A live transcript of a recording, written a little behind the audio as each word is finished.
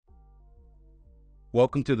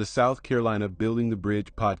Welcome to the South Carolina Building the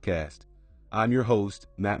Bridge podcast. I'm your host,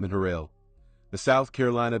 Matt Harrell. The South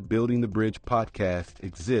Carolina Building the Bridge podcast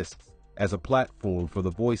exists as a platform for the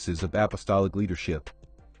voices of apostolic leadership.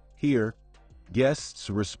 Here, guests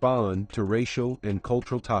respond to racial and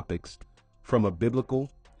cultural topics from a biblical,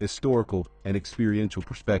 historical, and experiential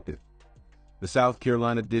perspective. The South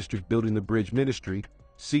Carolina District Building the Bridge ministry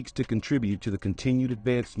seeks to contribute to the continued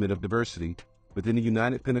advancement of diversity within the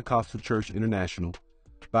United Pentecostal Church International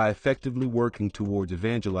by effectively working towards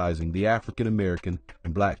evangelizing the African American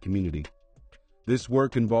and Black community. This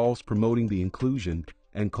work involves promoting the inclusion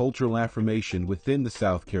and cultural affirmation within the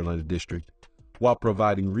South Carolina District while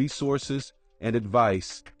providing resources and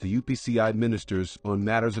advice to UPCI ministers on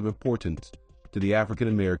matters of importance to the African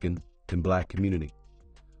American and Black community.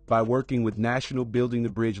 By working with national Building the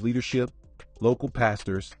Bridge leadership, local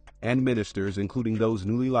pastors, and ministers, including those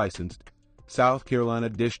newly licensed, South Carolina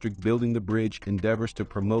District Building the Bridge endeavors to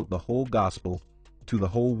promote the whole gospel to the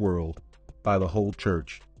whole world by the whole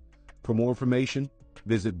church. For more information,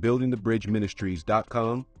 visit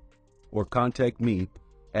buildingthebridgeministries.com or contact me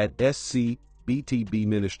at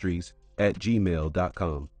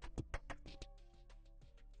scbtbministries@gmail.com.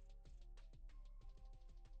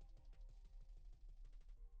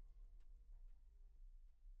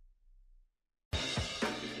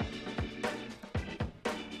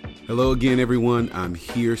 Hello again, everyone. I'm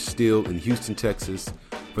here still in Houston, Texas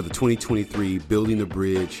for the 2023 Building the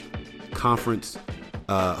Bridge conference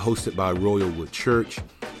hosted by Royalwood Church.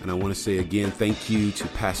 And I want to say again, thank you to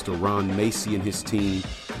Pastor Ron Macy and his team.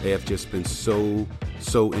 They have just been so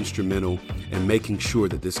instrumental in making sure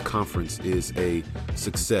that this conference is a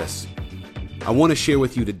success. I want to share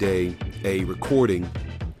with you today a recording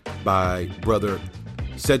by Brother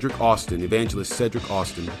Cedric Austin, Evangelist Cedric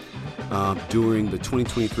Austin, during the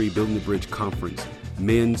 2023 Building the Bridge Conference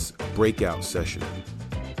men's breakout session.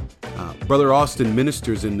 Brother Austin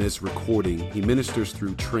ministers in this recording. He ministers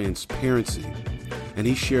through transparency, and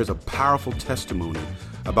he shares a powerful testimony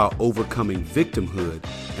about overcoming victimhood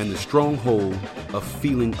and the stronghold of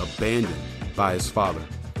feeling abandoned by his father.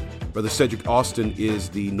 Brother Cedric Austin is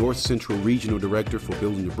the North Central Regional Director for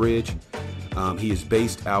Building the Bridge. He is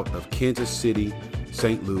based out of Kansas City,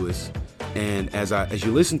 St. Louis. And as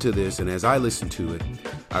you listen to this, and as I listen to it,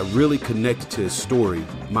 I really connect to his story.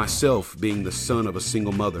 Myself being the son of a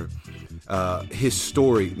single mother, his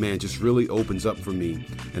story, man, just really opens up for me,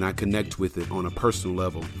 and I connect with it on a personal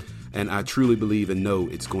level. And I truly believe and know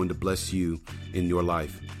it's going to bless you in your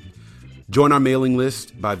life. Join our mailing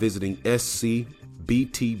list by visiting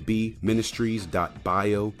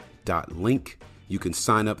scbtbministries.bio.link. You can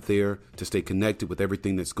sign up there to stay connected with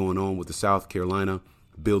everything that's going on with the South Carolina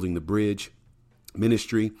Building the Bridge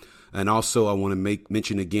ministry. And also I want to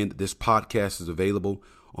mention again that this podcast is available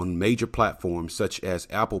on major platforms such as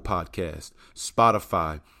Apple Podcast,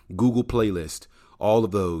 Spotify, Google Playlist, all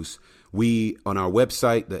of those. We, on our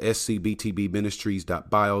website, the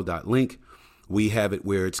scbtbministries.bio.link, we have it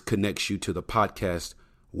where it connects you to the podcast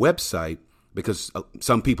website, because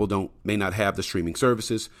some people may not have the streaming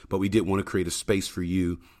services, but we did want to create a space for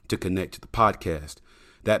you to connect to the podcast.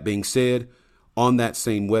 That being said, on that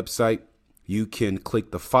same website, you can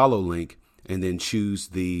click the follow link and then choose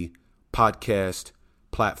the podcast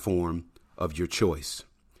platform of your choice.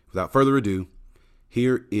 Without further ado,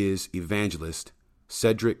 here is Evangelist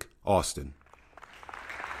Cedric Austin.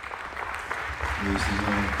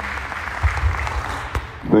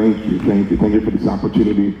 Thank you for this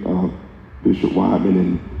opportunity, Bishop Wyman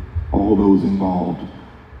and all those involved.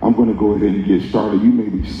 I'm going to go ahead and get started. You may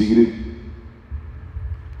be seated.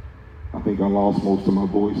 I think I lost most of my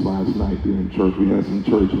voice last night during church. We had some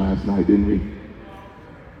church last night, didn't we?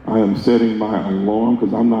 I am setting my alarm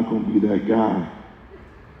because I'm not going to be that guy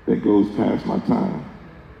that goes past my time.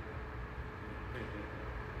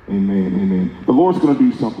 Amen, amen. The Lord's going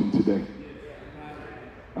to do something today.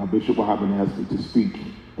 Bishop Wyman asked me to speak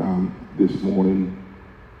this morning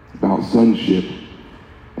about sonship.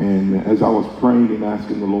 And as I was praying and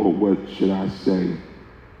asking the Lord, what should I say?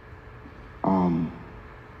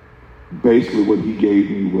 Basically what he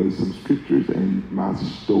gave me was some scriptures and my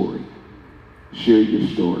story. Share your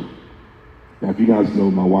story. Now, if you guys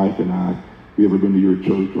know my wife and I, if you ever been to your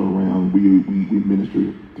church or around, we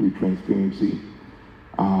minister through transparency.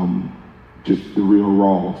 Just the real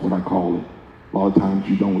raw is what I call it. A lot of times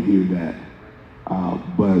you don't hear that.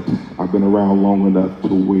 But I've been around long enough to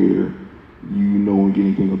where knowing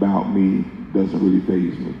anything about me doesn't really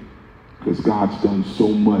faze me. Because God's done so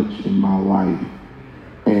much in my life.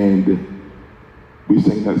 And we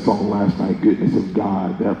sang that song last night, Goodness of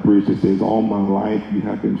God, that bridge that says, all my life you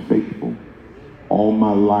have been faithful. All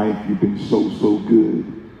my life, you've been so, so good.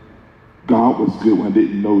 God was good when I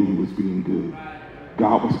didn't know he was being good.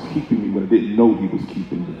 God was keeping me when I didn't know he was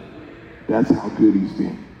keeping me. That's how good he's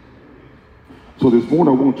been. So this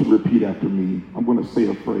morning, I want you to repeat after me. I'm going to say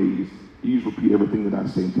a phrase. You just repeat everything that I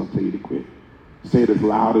say until I tell you to quit. Say it as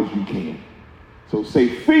loud as you can. So say,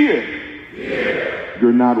 fear. Fear.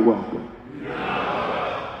 You're not welcome. You're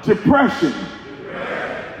not welcome. Depression.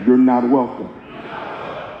 Depression. You're not welcome. You're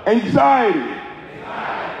not welcome. Anxiety. Anxiety.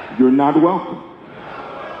 You're not welcome. You're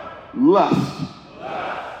not welcome. Lust.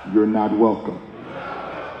 Lust. You're not welcome. You're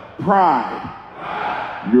not welcome. Pride.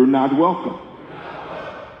 Pride. You're not welcome. You're not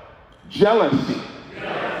welcome. Jealousy.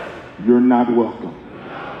 Jealousy. You're not welcome. You're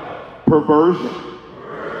not welcome. Perversion.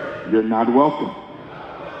 You're not welcome.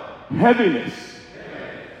 Heaviness.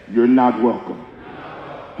 You're not welcome.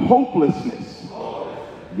 Hopelessness.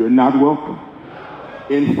 You're not welcome.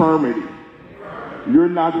 Infirmity. You're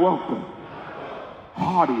not welcome.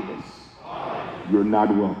 Haughtiness. You're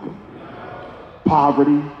not welcome.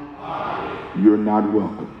 Poverty. You're not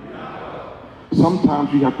welcome.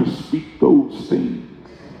 Sometimes you have to speak those things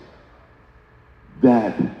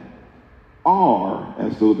that are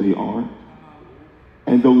as though they aren't,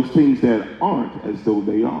 and those things that aren't as though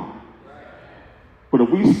they are. But if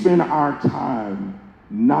we spend our time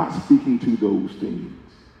not speaking to those things,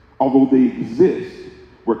 although they exist,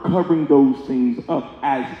 we're covering those things up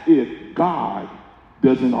as if God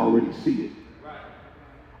doesn't already see it.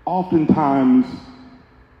 Oftentimes,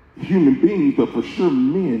 human beings, but for sure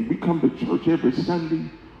men, we come to church every Sunday,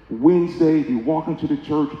 Wednesday, we walk into the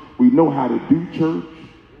church, we know how to do church,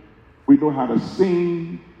 we know how to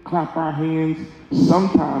sing, clap our hands,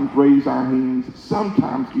 sometimes raise our hands,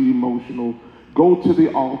 sometimes get emotional, go to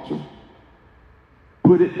the altar,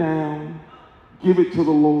 put it down, give it to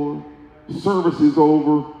the Lord. Service is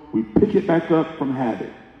over, we pick it back up from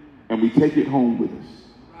habit, and we take it home with us.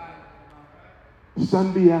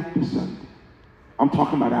 Sunday after Sunday. I'm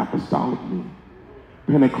talking about apostolic men,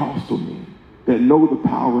 Pentecostal men that know the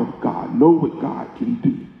power of God, know what God can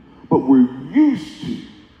do. But we're used to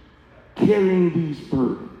carrying these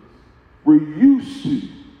burdens. We're used to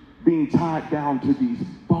being tied down to these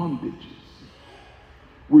bondages.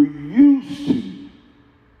 We're used to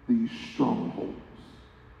these strongholds.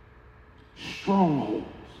 Strongholds.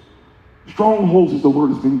 Strongholds is the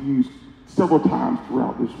word that's been used several times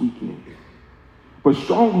throughout this weekend. But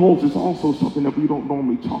strongholds is also something that we don't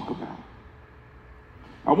normally talk about.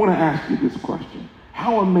 I want to ask you this question.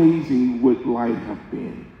 How amazing would life have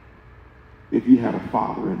been if you had a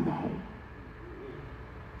father in the home?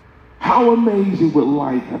 How amazing would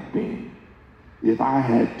life have been if I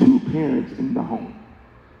had two parents in the home?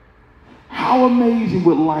 How amazing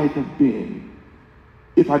would life have been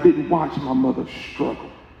if I didn't watch my mother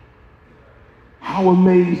struggle? How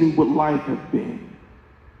amazing would life have been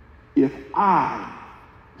if I,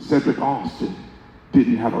 Cedric Austin,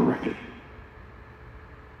 didn't have a record?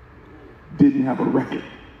 Didn't have a record.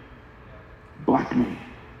 Black man.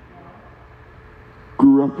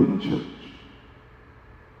 Grew up in church.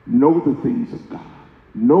 Know the things of God.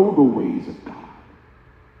 Know the ways of God.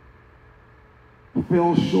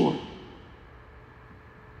 Fell short.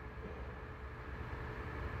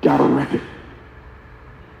 Got a record.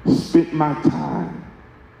 Spent my time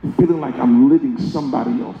feeling like I'm living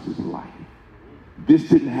somebody else's life. This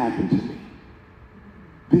didn't happen to me.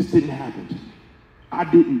 This didn't happen to me. I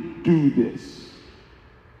didn't do this.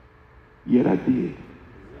 Yet I did.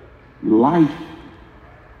 Life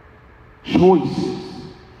choices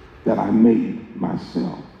that I made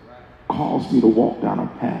myself caused me to walk down a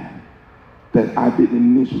path that I didn't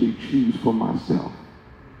initially choose for myself.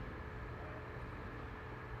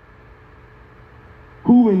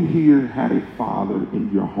 Who in here had a father in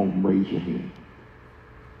your home? Raise your hand.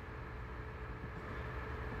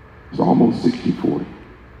 It's almost 60-40.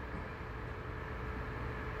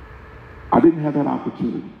 I didn't have that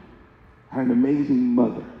opportunity. I had an amazing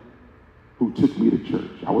mother who took me to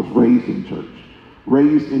church. I was raised in church,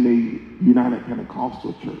 raised in a United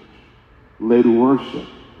Pentecostal church, led worship,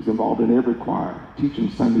 was involved in every choir, teaching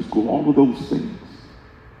Sunday school, all of those things.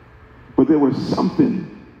 But there was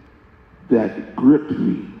something that gripped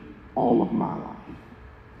me all of my life.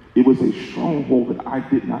 It was a stronghold that I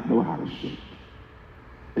did not know how to shake.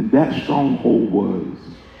 And that stronghold was,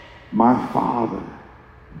 my father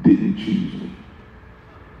didn't choose me.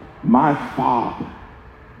 My father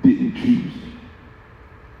didn't choose me.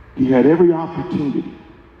 He had every opportunity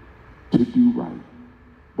to do right,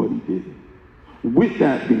 but he didn't. With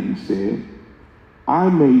that being said, I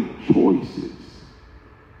made choices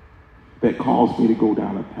that caused me to go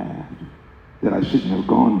down a path that I shouldn't have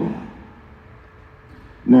gone down.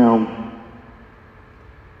 Now,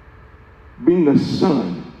 Being a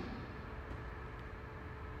son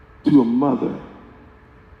to a mother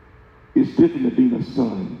is different than being a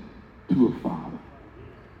son to a father.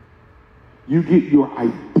 You get your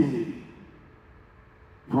identity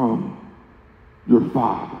from your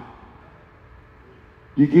father.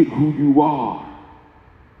 You get who you are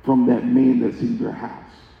from that man that's in your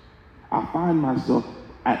house. I find myself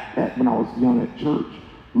when I was young at church,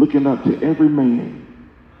 looking up to every man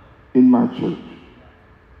in my church,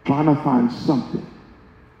 trying to find something.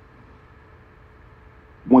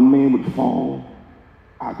 One man would fall,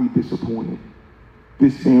 I'd be disappointed.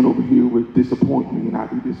 This man over here would disappoint me, and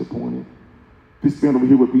I'd be disappointed. This man over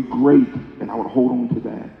here would be great, and I would hold on to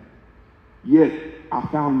that. Yet, I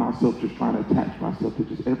found myself just trying to attach myself to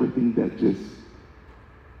just everything that just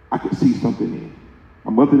I could see something in.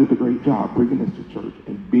 My mother did a great job bringing us to church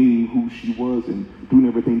and being who she was and doing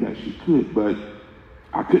everything that she could, but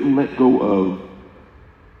I couldn't let go of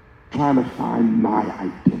trying to find my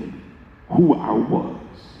identity, who I was,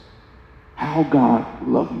 how God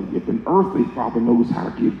loved me. If an earthly father knows how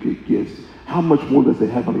to give good gifts, how much more does a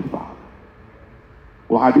heavenly father?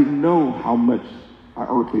 Well, I didn't know how much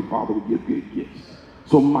our earthly father would give good gifts.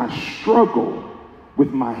 So my struggle with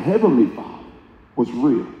my heavenly father was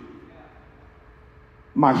real.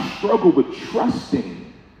 My struggle with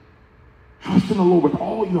trusting the Lord with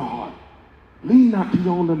all your heart. Lean not to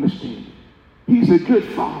your own understanding. He's a good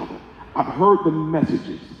father. I've heard the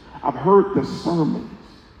messages. I've heard the sermons.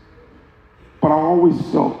 But I always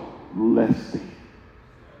felt less than.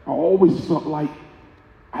 I always felt like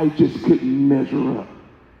I just couldn't measure up.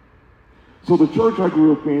 So the church I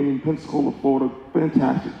grew up in Pensacola, Florida,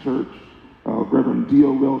 fantastic church. Reverend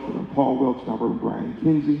D.O. Welch and Paul Welch, now Reverend Brian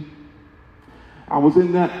Kinsey. I was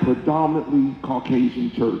in that predominantly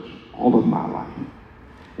Caucasian church all of my life.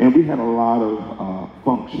 And we had a lot of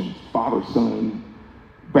functions, father-son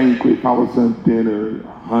banquet, father-son dinner,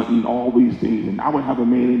 hunting, all these things. And I would have a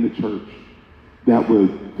man in the church that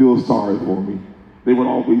would feel sorry for me. They would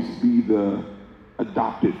always be the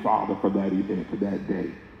adopted father for that event, for that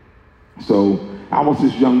day. So I was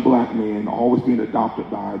this young black man always being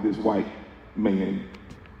adopted by this white man.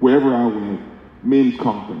 Wherever I went, men's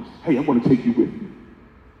conference. Hey, I want to take you with me.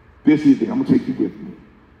 This evening, I'm going to take you with me.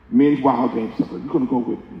 Men's wild game supper. You're going to go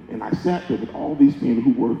with me. And I sat there with all these men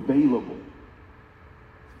who were available.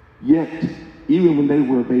 Yet, even when they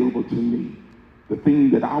were available to me, the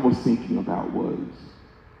thing that I was thinking about was,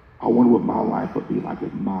 I wonder what my life would be like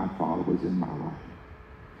if my father was in my life.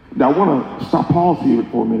 Now, I want to pause here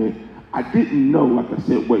for a minute. I didn't know, like I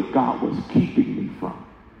said, what God was keeping me from.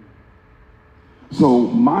 So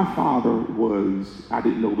my father was, I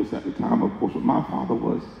didn't know this at the time, of course, but my father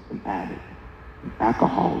was an addict, an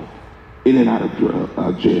alcoholic, in and out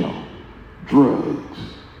of jail, drugs,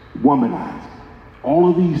 womanizing, all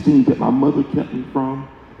of these things that my mother kept me from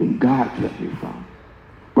and God kept me from,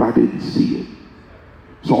 but I didn't see it.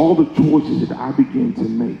 So all the choices that I began to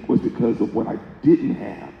make was because of what I didn't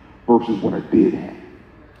have versus what I did have.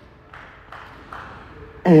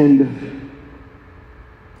 And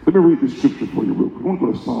let me read this scripture for you real quick. I want to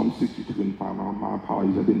go to Psalm 62 and 5. My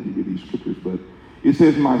apologies, I didn't give you these scriptures, but it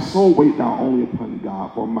says, my soul wait thou only upon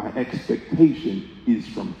God, for my expectation is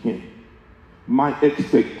from him. My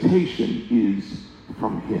expectation is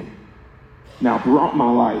from him. Now, throughout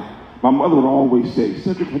my life, my mother would always say,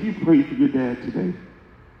 Cedric, have you prayed for your dad today?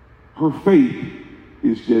 Her faith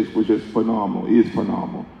was just phenomenal, is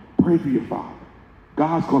phenomenal. Pray for your father.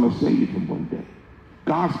 God's going to save him one day.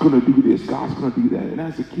 God's going to do this. God's going to do that. And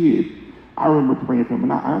as a kid, I remember praying for him.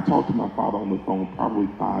 And I talked to my father on the phone probably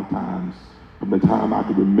 5 times from the time I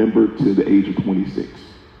could remember to the age of 26.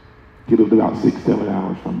 He lived about 6-7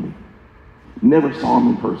 hours from me. Never saw him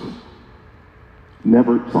in person.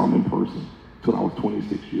 Never saw him in person until I was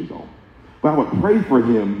 26 years old. But I would pray for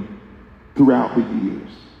him throughout the years.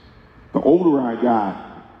 The older I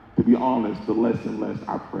got, to be honest, the less and less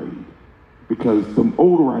I prayed. Because the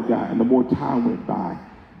older I got and the more time went by,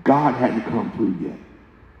 God hadn't come through yet.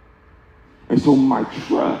 And so my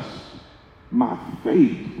trust, my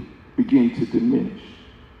faith began to diminish.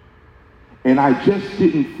 And I just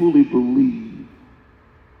didn't fully believe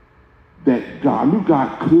that God, I knew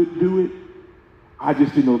God could do it. I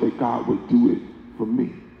just didn't know that God would do it for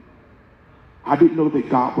me. I didn't know that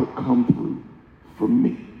God would come through for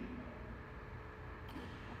me.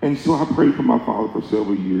 And so I prayed for my father for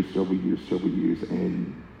several years,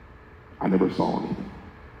 and I never saw anything.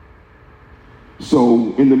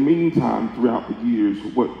 So in the meantime, throughout the years,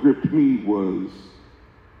 what gripped me was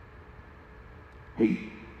hate,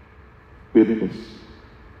 bitterness,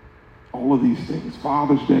 all of these things.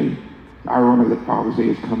 Father's Day, ironic that Father's Day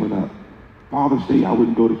is coming up. Father's Day, I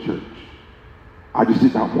wouldn't go to church. I just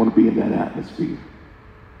did not want to be in that atmosphere,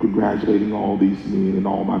 congratulating all these men and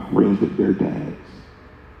all my friends with their dads.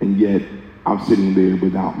 And yet, I'm sitting there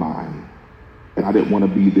without mine. And I didn't want to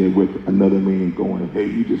be there with another man going, hey,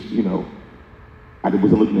 you just, I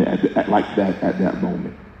wasn't looking at it like that at that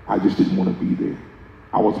moment. I just didn't want to be there.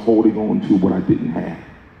 I was holding on to what I didn't have.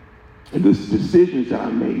 And the decisions that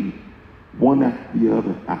I made, one after the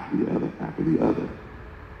other, after the other, after the other.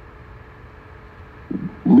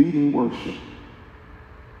 Leading worship,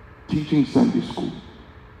 teaching Sunday school,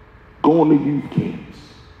 going to youth camps,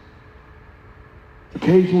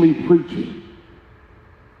 occasionally preaching,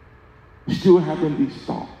 still having these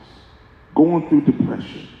thoughts, going through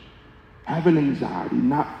depression, having anxiety,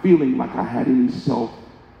 not feeling like I had any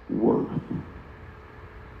self-worth.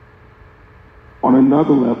 On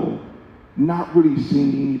another level, not really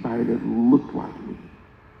seeing anybody that looked like me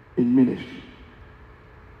in ministry.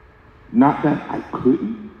 Not that I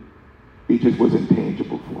couldn't, it just wasn't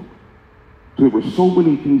tangible for me. So there were so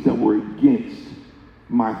many things that were against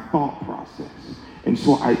my thought process. And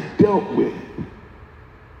so I dealt with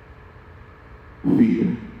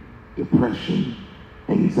fear, depression,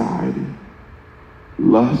 anxiety,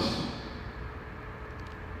 lust.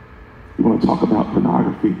 You want to talk about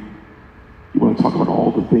pornography? You want to talk about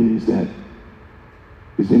all the things that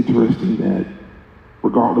is interesting that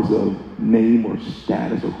regardless of name or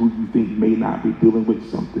status or who you think may not be dealing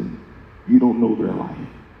with something, you don't know their life.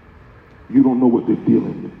 You don't know what they're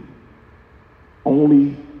dealing with.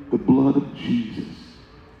 Only the blood of Jesus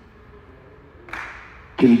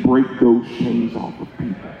can break those chains off of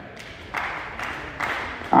people.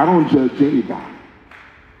 I don't judge anybody.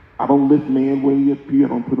 I don't lift man way up here. I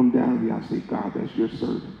don't put them down here. I say, God, that's your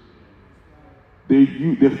servant.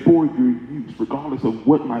 They're for your use, regardless of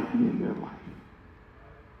what might be in their life.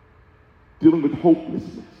 Dealing with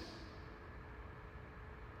hopelessness.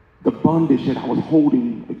 The bondage that I was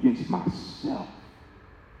holding against myself.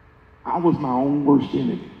 I was my own worst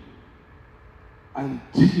enemy.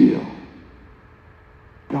 Until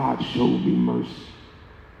God showed me mercy.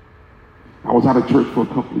 I was out of church for a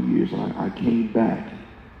couple of years, and I came back.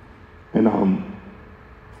 And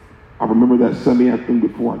I remember that Sunday afternoon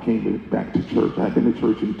before I came back to church. I had been to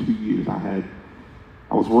church in 2 years. I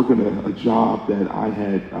was working a job that I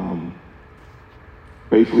had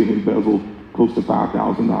basically embezzled close to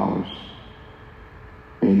 $5,000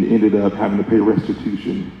 and ended up having to pay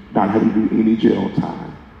restitution, not having to do any jail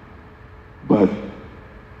time. But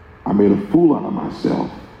I made a fool out of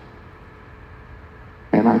myself,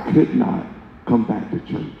 and I could not come back to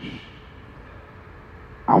church.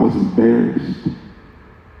 I was embarrassed,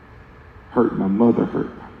 hurt my mother,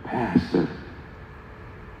 hurt my pastor,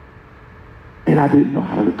 and I didn't know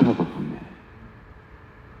how to recover from that.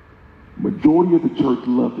 Majority of the church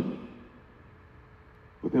loved me,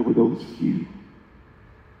 but there were those few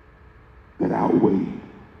that outweighed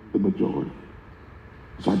the majority.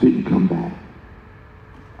 So I didn't come back.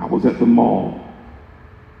 I was at the mall,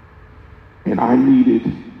 and I needed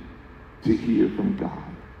to hear from God.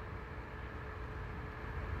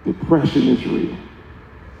 Depression is real.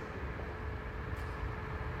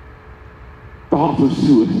 Thoughts of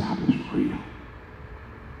suicide is real.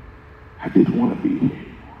 I didn't want to be here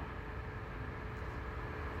anymore.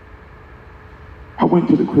 I went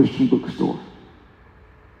to the Christian bookstore.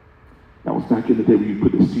 That was back in the day when you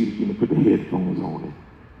put the CD in and put the headphones on and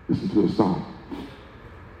listen to a song.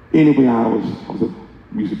 Anyway, I was a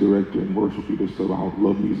music director and worship leader, so I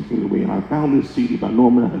love music anyway. And I found this CD by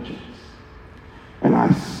Norman Hutchins. And I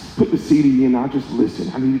put the CD in, I just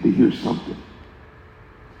listened. I needed to hear something.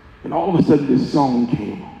 And all of a sudden, this song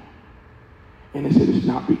came on. And it said, it's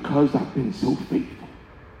not because I've been so faithful.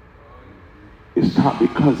 It's not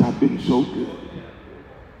because I've been so good.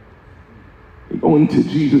 And going to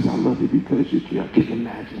Jesus, I love you because you care. I can't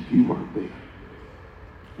imagine if you weren't there.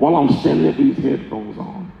 While I'm standing there with these headphones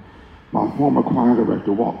on, my former choir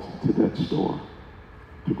director walks into that store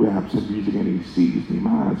to grab some music, and he sees me.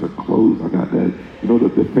 My eyes are closed. I got that,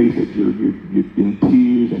 the face that you're in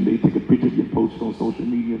tears, and they take a picture of you and post it on social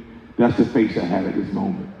media. That's the face I had at this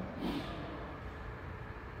moment.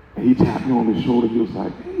 And he tapped me on the shoulder. He was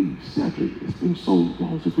like, hey, Cedric, it's been so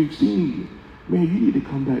long since we've seen you. Man, you need to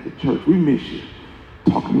come back to church. We miss you.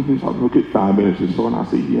 Talking to me for a good 5 minutes or so, and I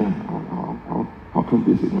said, yeah, I'll come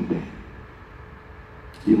visit one day.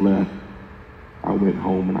 He left. I went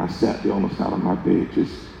home, and I sat there on the side of my bed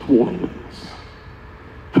just toiling with myself,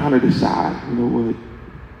 trying to decide, you know what,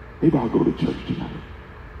 maybe I'll go to church tonight.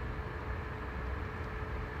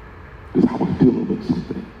 Because I was dealing with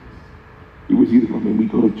something. It was either when we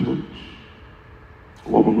go to church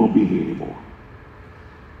or we're going to be here anymore.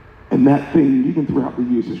 And that thing, even throughout the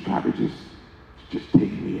years, has tried to just just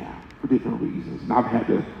take me out for different reasons. And I've had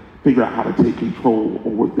to figure out how to take control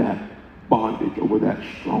over that bondage, over that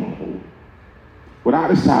stronghold. But I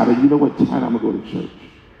decided, you know what, tonight I'm going to go to church.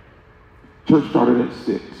 Church started at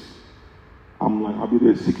 6. I'm like, I'll be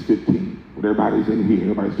there at 6:15. When everybody's in here,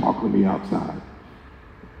 everybody's talking to me outside.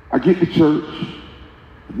 I get to church,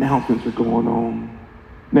 announcements are going on.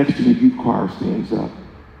 Next to me, youth choir stands up.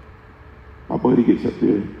 My buddy gets up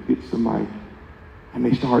there, gets the mic, and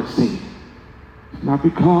they start singing. It's not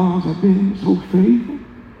because I've been so faithful.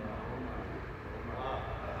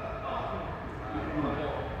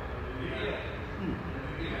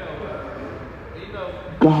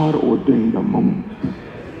 God ordained a moment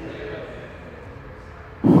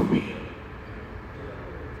for me.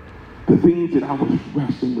 The things that I was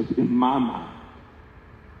wrestling with in my mind,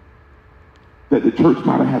 that the church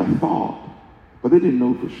might have had a thought, but they didn't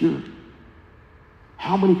know for sure.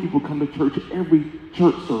 How many people come to church every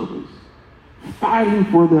church service fighting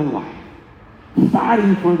for their life,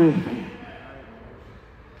 fighting for their family?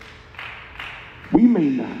 We may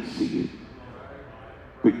not see it,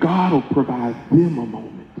 but God will provide them a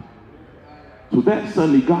moment. So that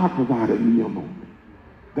Sunday, God provided me a moment.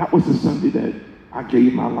 That was the Sunday that I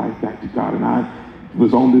gave my life back to God, and I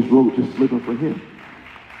was on this road just living for Him.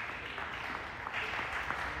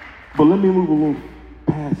 But let me move a little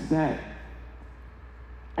past that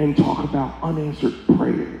and talk about unanswered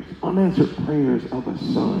prayers of a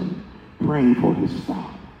son praying for his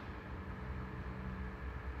father.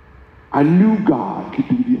 I knew God could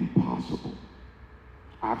do the impossible.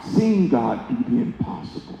 I've seen God do the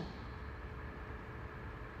impossible.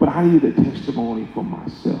 But I needed a testimony for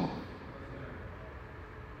myself.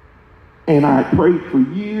 And I prayed for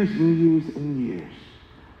years and years and years.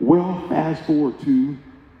 Well, fast forward to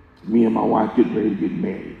me and my wife getting ready to get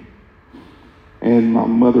married. And my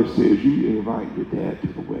mother says, you invite your dad to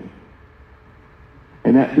the wedding.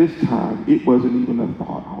 And at this time, it wasn't even a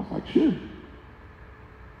thought. I was like, sure.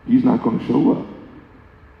 He's not going to show up.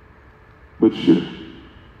 But sure.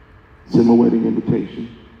 Send my wedding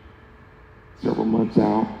invitation. Several months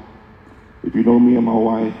out. If you know me and my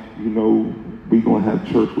wife, you know we're going to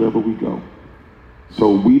have church wherever we go.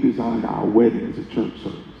 So we designed our wedding as a church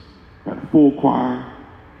service. Had a full choir,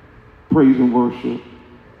 praise and worship,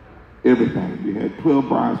 everything. We had 12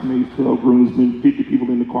 bridesmaids, 12 groomsmen, 50 people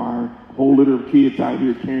in the choir, a whole litter of kids out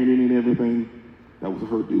here carrying in and everything. That was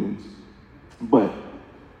her doings. But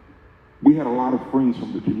we had a lot of friends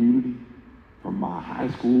from the community, from my high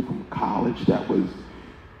school, from college, that was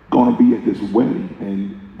going to be at this wedding.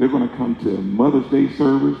 And they're going to come to Mother's Day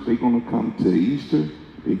service. They're going to come to Easter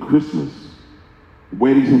and Christmas,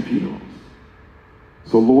 weddings and funerals.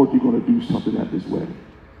 So, Lord, you're going to do something at this wedding.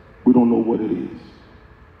 We don't know what it is.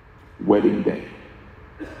 Wedding day.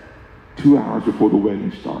 2 hours before the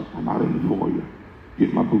wedding starts, I'm out in the foyer,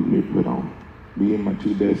 get my boutonniere put on. Me and my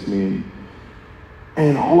 2 best men.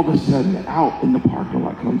 And all of a sudden, out in the parking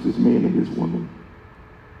lot comes this man and this woman.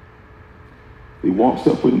 He walks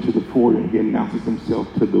up into the foyer and he announces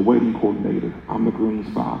himself to the wedding coordinator. I'm the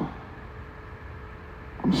groom's father.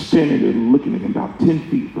 I'm standing there looking at him about 10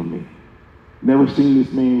 feet from me. Never seen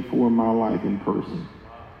this man before in my life in person.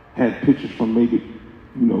 Had pictures from maybe,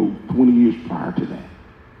 20 years prior to that.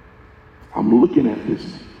 I'm looking at this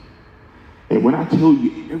man. And when I tell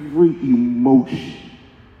you every emotion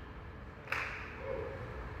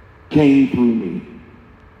came through me.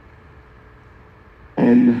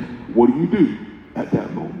 And what do at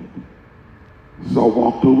that moment? So I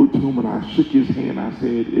walked over to him and I shook his hand. I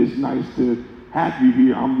said, it's nice to have you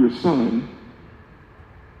here. I'm your son.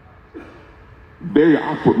 Very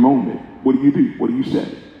awkward moment. What do? What do you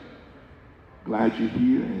say? Glad you're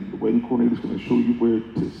here, and the wedding coordinator's going to show you where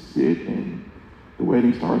to sit, and the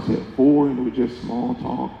wedding starts at 4, and it was just small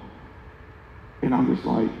talk. And I'm just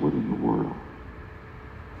like, what in the world?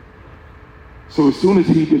 So as soon as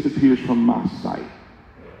he disappears from my sight,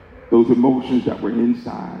 those emotions that were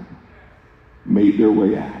inside made their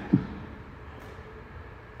way out.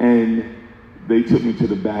 And they took me to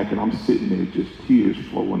the back, and I'm sitting there just tears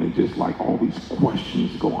flowing and just like all these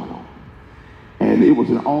questions going on. And it was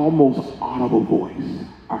an almost audible voice.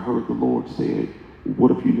 I heard the Lord say, what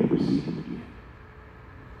if you never see him again?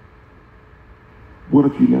 What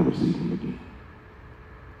if you never see him again?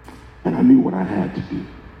 And I knew what I had to do.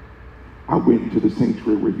 I went into the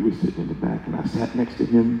sanctuary where he was sitting in the back, and I sat next to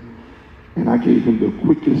him, and I gave him the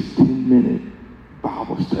quickest 10-minute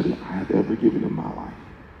Bible study I have ever given in my life.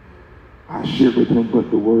 I shared with him what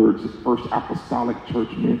the words First Apostolic Church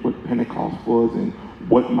meant, what Pentecost was, and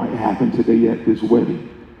what might happen today at this wedding.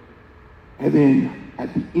 And then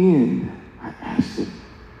at the end, I asked him,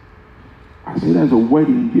 I said, as a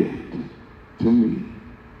wedding gift to me.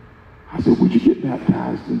 I said, would you get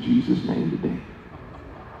baptized in Jesus' name today?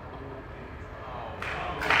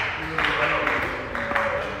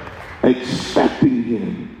 Expecting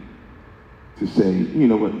him to say, you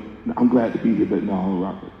know what, I'm glad to be here, but no,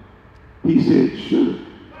 Robert. He said, sure.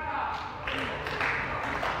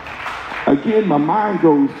 Again, my mind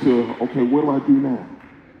goes to, okay, what do I do now?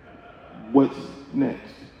 What's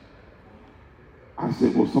next? I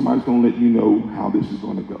said, well, somebody's going to let you know how this is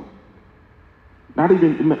going to go. Not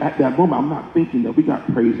even at that moment, I'm not thinking that we got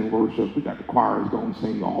praise and worship, we got the choirs going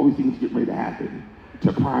sing, all these things getting ready to happen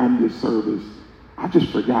to prime this service. I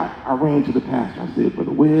just forgot. I ran to the pastor. I said,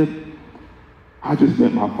 Brother Webb, I just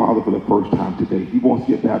met my father for the first time today. He wants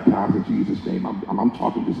to get baptized in Jesus' name. I'm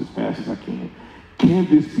talking just as fast as I can. Can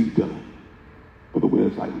this be done? Brother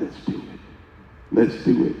Webb's like, let's do it. Let's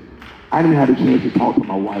do it. I didn't have a chance to talk to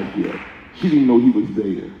my wife yet. She didn't know he was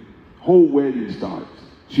there. Whole wedding starts.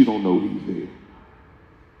 She don't know he's there.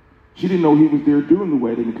 She didn't know he was there during the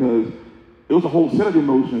wedding because it was a whole set of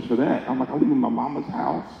emotions for that. I'm like, I'm leaving my mama's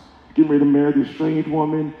house, getting ready to marry this strange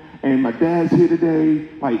woman, and my dad's here today.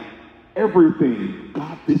 Like, everything.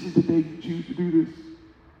 God, this is the day you choose to do this.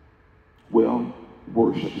 Well,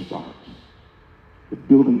 worship starts. The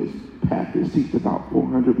building is packed. It seats about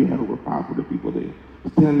 400. We had over 500 people there,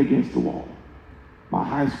 standing against the wall. My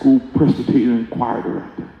high school Presbyterian choir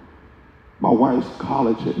director, my wife's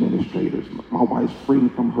college administrators, my wife's friend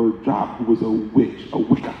from her job who was a witch, a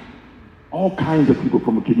Wicca. All kinds of people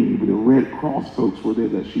from the community. The Red Cross folks were there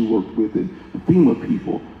that she worked with, and the FEMA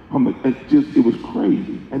people. It was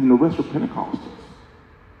crazy. And then the rest were Pentecostals.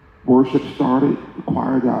 Worship started. The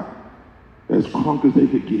choir got as crunk as they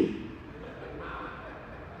could get.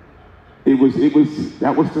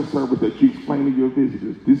 That was the service that you explained to your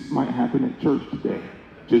visitors. This might happen at church today.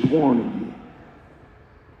 Just warning you.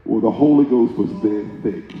 Well, the Holy Ghost was there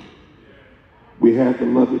thick. We had the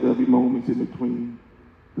lovey-dovey moments in between.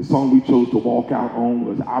 The song we chose to walk out on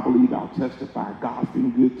was I Believe I'll Testify. God's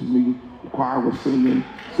been good to me. The choir was singing.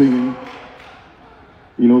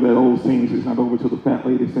 You know that old saying, it's not over till the fat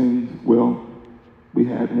lady sings? Well, we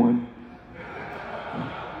had one.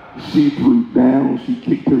 She threw down. She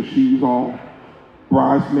kicked her shoes off.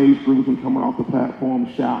 Bridesmaids, groomsmen coming off the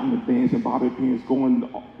platform, shouting and dancing, bobby pins, going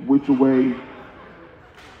which way.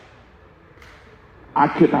 I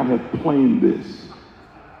could not have planned this,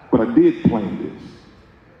 but I did plan this.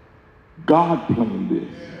 God planned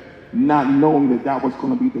this, not knowing that was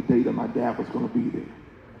going to be the day that my dad was going to be there.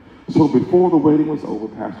 So before the wedding was over,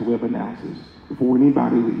 Pastor Webb announces, before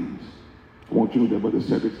anybody leaves, I want you to know that Brother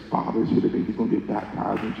Cedric's father is here today. He's going to get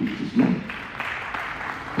baptized in Jesus' name.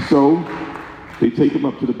 So they take him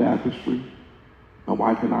up to the baptistry. My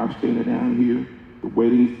wife and I are standing down here. The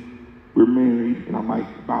wedding, we're married, and I'm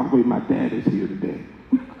like, by the way, my dad is here today.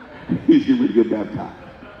 He's getting ready to get baptized.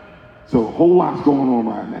 So a whole lot's going on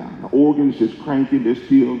right now. The organ's just cranking. They're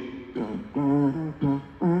still,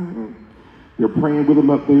 they're praying with him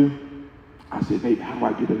up there. I said, babe, how do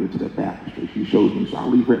I get her into the baptistry? She shows me, so I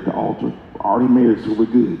leave her at the altar. We're already married, so we're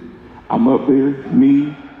good. I'm up there,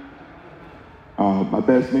 me, my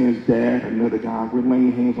best man's dad, another guy. We're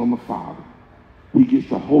laying hands on the father. He gets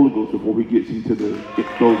the Holy Ghost before he gets into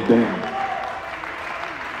it goes down.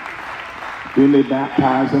 Then they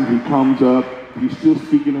baptize him. He comes up. He's still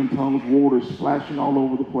speaking in tongues. Water splashing all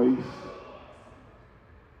over the place.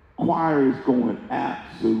 Choir is going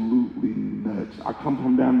absolutely nuts. I come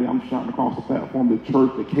from down there. I'm shouting across the platform. The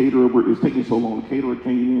church, the caterer, it's taking so long. The caterer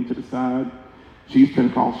came in to the side. She's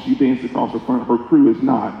Pentecostal. She danced across the front. Her crew is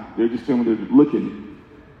not. They're just standing there looking.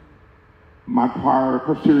 My choir,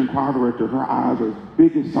 Presbyterian choir director, her eyes are as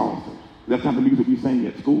big as saucers. That's not the music we sang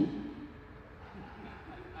at school.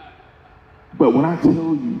 But when I tell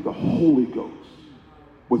you the Holy Ghost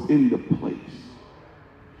was in the place,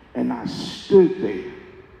 and I stood there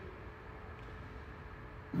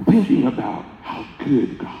thinking about how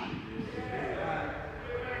good God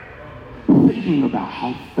is, thinking about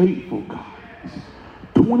how faithful God is.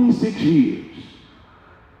 26 years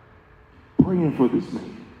praying for this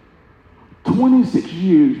man. 26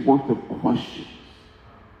 years worth of questions.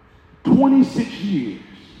 26 years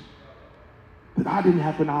that I didn't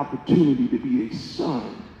have an opportunity to be a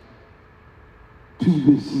son to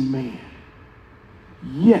this man.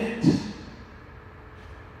 Yet,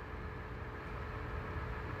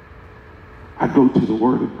 I go to the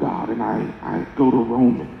Word of God and I go to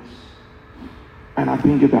Romans and I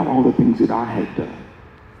think about all the things that I had done.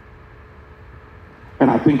 And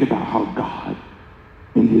I think about how God,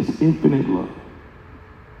 in his infinite love,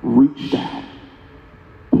 reached out,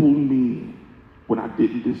 pulled me in when I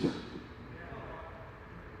didn't deserve it.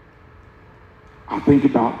 I think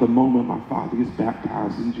about the moment my father gets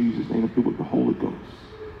baptized in Jesus' name and filled with the Holy Ghost.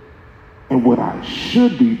 And what I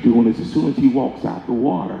should be doing is as soon as he walks out the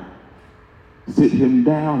water, sit him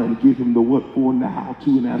down and give him the what for and the how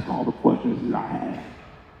to and ask all the questions that I have.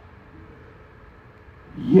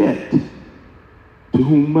 Yet, to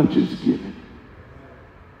whom much is given.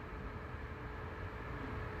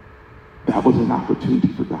 That was an opportunity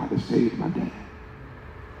for God to save my dad.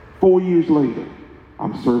 4 years later,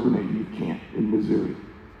 I'm serving at youth camp in Missouri.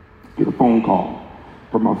 Get a phone call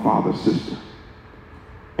from my father's sister.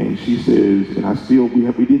 And she says,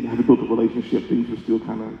 and we didn't have a built a relationship. Things were still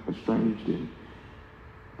kind of estranged.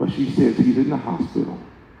 But she says he's in the hospital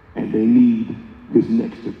and they need his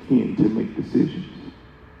next of kin to make decisions.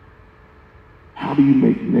 How do you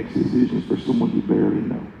make next decisions for someone you barely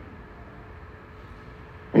know?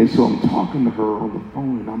 And so I'm talking to her on the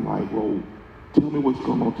phone and I'm like, well, tell me what's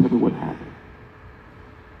going on. Tell me what happened.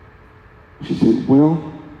 She said,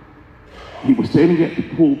 well, he was standing at the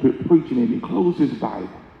pulpit preaching and he closed his Bible.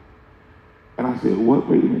 And I said, what?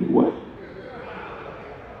 Wait a minute, what?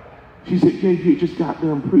 She said, yeah, you just got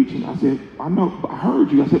done preaching. I said, I know, I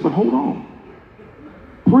heard you. I said, but hold on.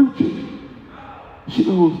 Preaching. She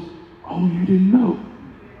goes, oh, you didn't know.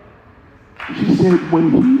 She said,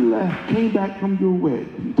 when he left, came back from your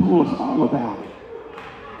wedding, he told us all about it.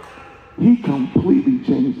 He completely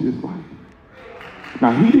changed his life.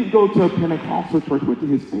 Now, he didn't go to a Pentecostal church, went to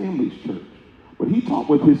his family's church. But he talked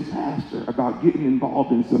with his pastor about getting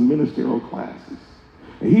involved in some ministerial classes.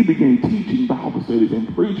 And he began teaching Bible studies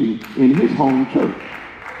and preaching in his home church.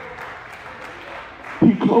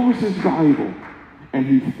 He closed his Bible and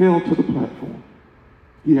he fell to the platform.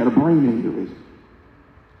 He had a brain aneurysm.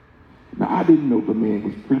 Now, I didn't know the man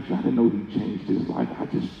was preaching. I didn't know he changed his life.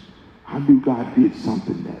 I knew God did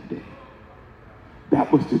something that day.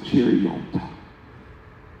 That was the cherry on top.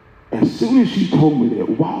 As soon as she told me that,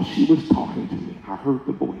 while she was talking to me, I heard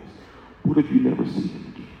the voice, what if you never see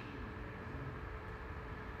him again?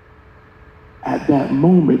 At that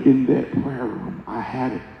moment in that prayer room, I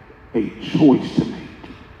had a choice to make.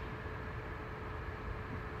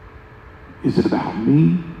 Is it about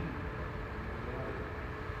me?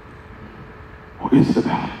 Or is it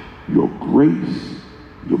about your grace,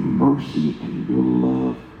 your mercy, and your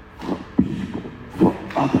love for people, for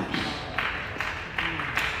others?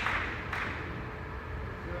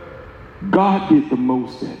 God did the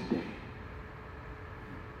most that day.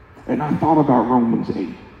 And I thought about Romans 8.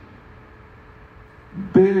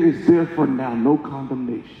 There is therefore now no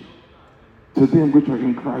condemnation to them which are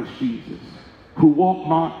in Christ Jesus, who walk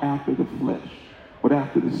not after the flesh, but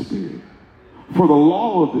after the Spirit. For the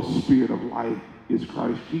law of the Spirit of life is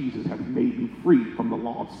Christ Jesus, hath made me free from the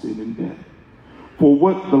law of sin and death. For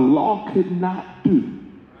what the law could not do,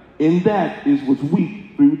 in that was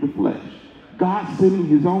weak through the flesh. God sending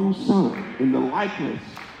his own Son in the likeness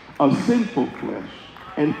of sinful flesh,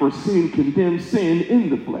 and for sin condemned sin in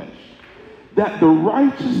the flesh, that the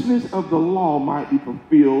righteousness of the law might be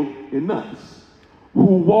fulfilled in us, who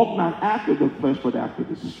walk not after the flesh, but after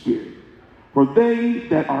the Spirit. For they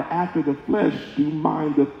that are after the flesh do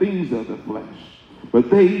mind the things of the flesh,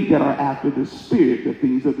 but they that are after the Spirit, the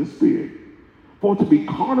things of the Spirit. For to be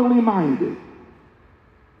carnally minded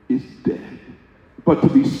is death, but to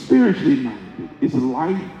be spiritually minded is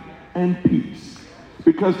life and peace.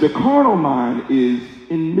 Because the carnal mind is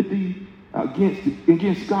enmity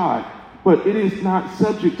against God, but it is not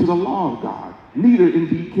subject to the law of God, neither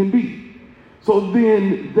indeed can be. So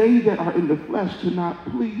then they that are in the flesh cannot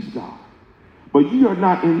please God. But ye are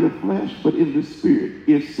not in the flesh, but in the Spirit,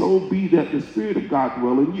 if so be that the Spirit of God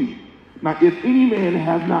dwell in you. Now if any man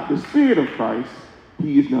have not the Spirit of Christ,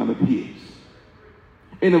 he is none of his.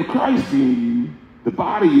 And if Christ be in you, the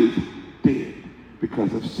body is dead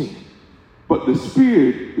because of sin, but the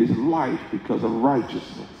Spirit is life because of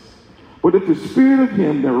righteousness. But if the Spirit of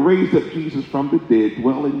him that raised up Jesus from the dead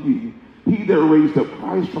dwell in you, he that raised up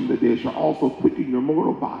Christ from the dead shall also quicken your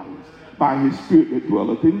mortal bodies by his Spirit that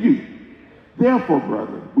dwelleth in you. Therefore,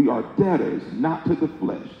 brethren, we are debtors not to the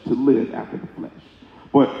flesh, to live after the flesh.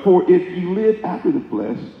 But for if ye live after the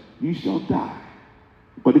flesh, ye shall die.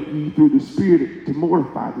 But if ye through the Spirit to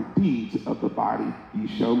mortify the deeds of the body, ye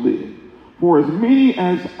shall live. For as many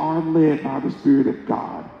as are led by the Spirit of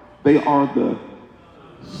God, they are the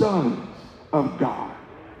sons of God.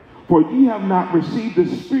 For ye have not received the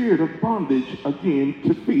spirit of bondage again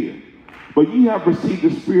to fear, but ye have received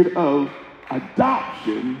the spirit of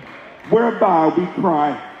adoption, whereby we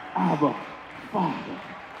cry, Abba, Father.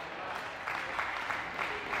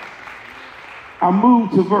 I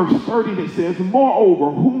move to verse 30 that says, moreover,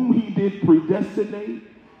 whom he did predestinate,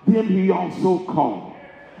 them he also called.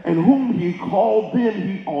 And whom he called, them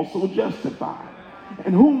he also justified.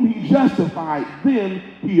 And whom he justified, them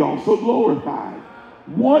he also glorified.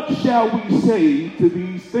 What shall we say to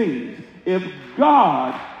these things? If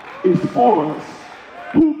God is for us,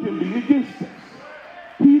 who can be against us?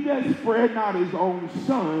 He that spared not his own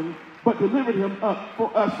son, but delivered him up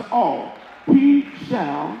for us all,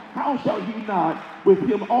 how shall he not with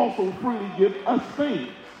him also freely give us things?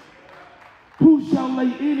 Who shall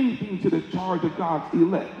lay anything to the charge of God's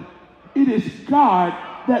elect? It is God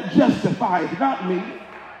that justifies, not me.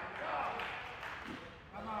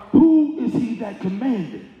 Who is he that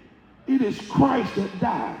commanded? It is Christ that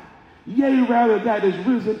died, yea, rather that is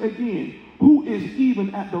risen again, who is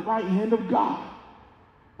even at the right hand of God,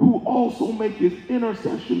 who also maketh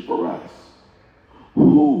intercession for us.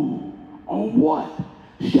 Who or what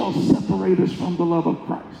shall separate us from the love of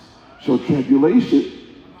Christ? Shall tribulation,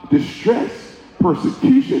 distress,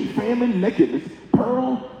 persecution, famine, nakedness,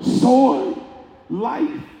 peril, sword,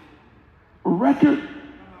 life, record,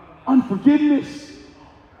 unforgiveness?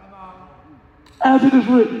 As it is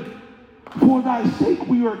written, for thy sake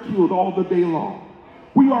we are killed all the day long.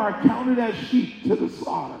 We are accounted as sheep to the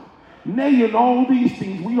slaughter. Nay, in all these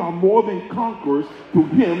things we are more than conquerors through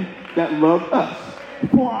him that loved us.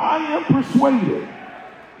 For I am persuaded,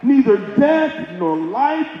 neither death, nor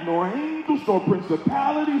life, nor angels, nor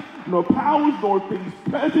principalities, nor powers, nor things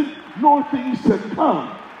present, nor things to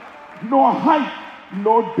come, nor height,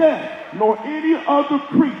 nor depth, nor any other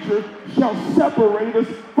creature shall separate us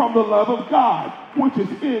from the love of God, which is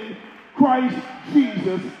in Christ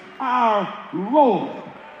Jesus our Lord.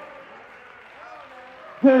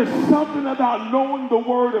 There's something about knowing the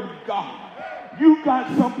word of God. You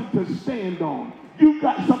got something to stand on. You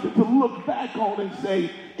got something to look back on and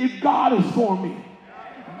say, if God is for me,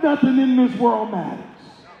 nothing in this world matters.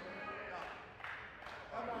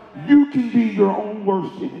 You can be your own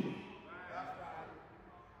worst enemy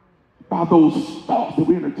by those thoughts that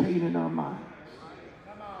we entertain in our minds,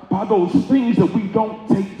 by those things that we don't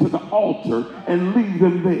take to the altar and leave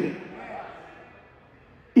them there.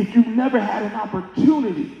 If you never had an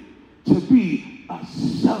opportunity to be a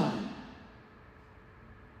son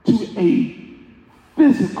to a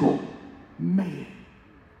physical man,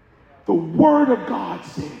 the word of God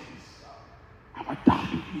says, I've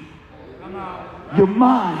adopted you. You're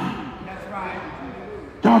mine. That's right.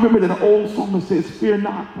 Y'all remember that old song that says, fear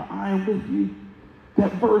not, for I am with you?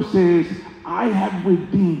 That verse says, I have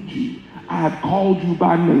redeemed you. I have called you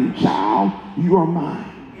by name. Child, you are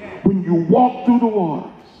mine. When you walk through the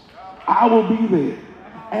waters, I will be there.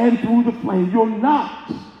 And through the flame, you'll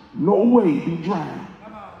not, no way, be drowned.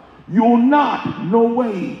 You'll not, no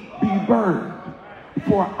way, be burned.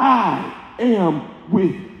 For I am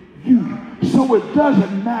with you. So it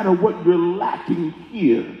doesn't matter what you're lacking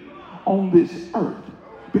here on this earth.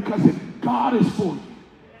 Because if God is for you,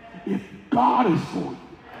 if God is for you,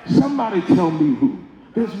 somebody tell me who.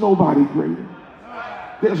 There's nobody greater.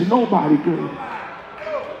 There's nobody greater.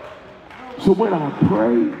 So when I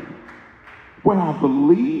pray, when I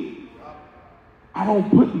believe, I don't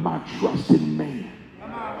put my trust in man.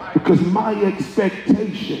 Because my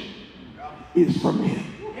expectation is from him.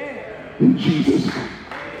 In Jesus' name.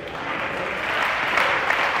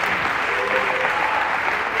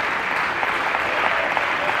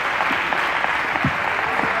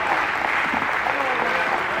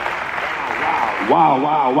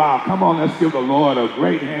 Wow. Come on, let's give the Lord a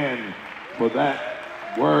great hand for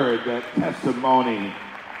that word, that testimony,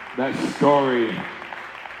 that story.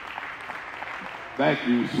 Thank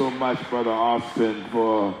you so much, Brother Austin,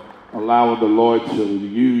 for allowing the Lord to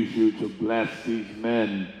use you to bless these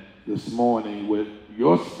men this morning with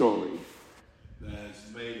your story that's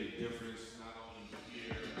made a difference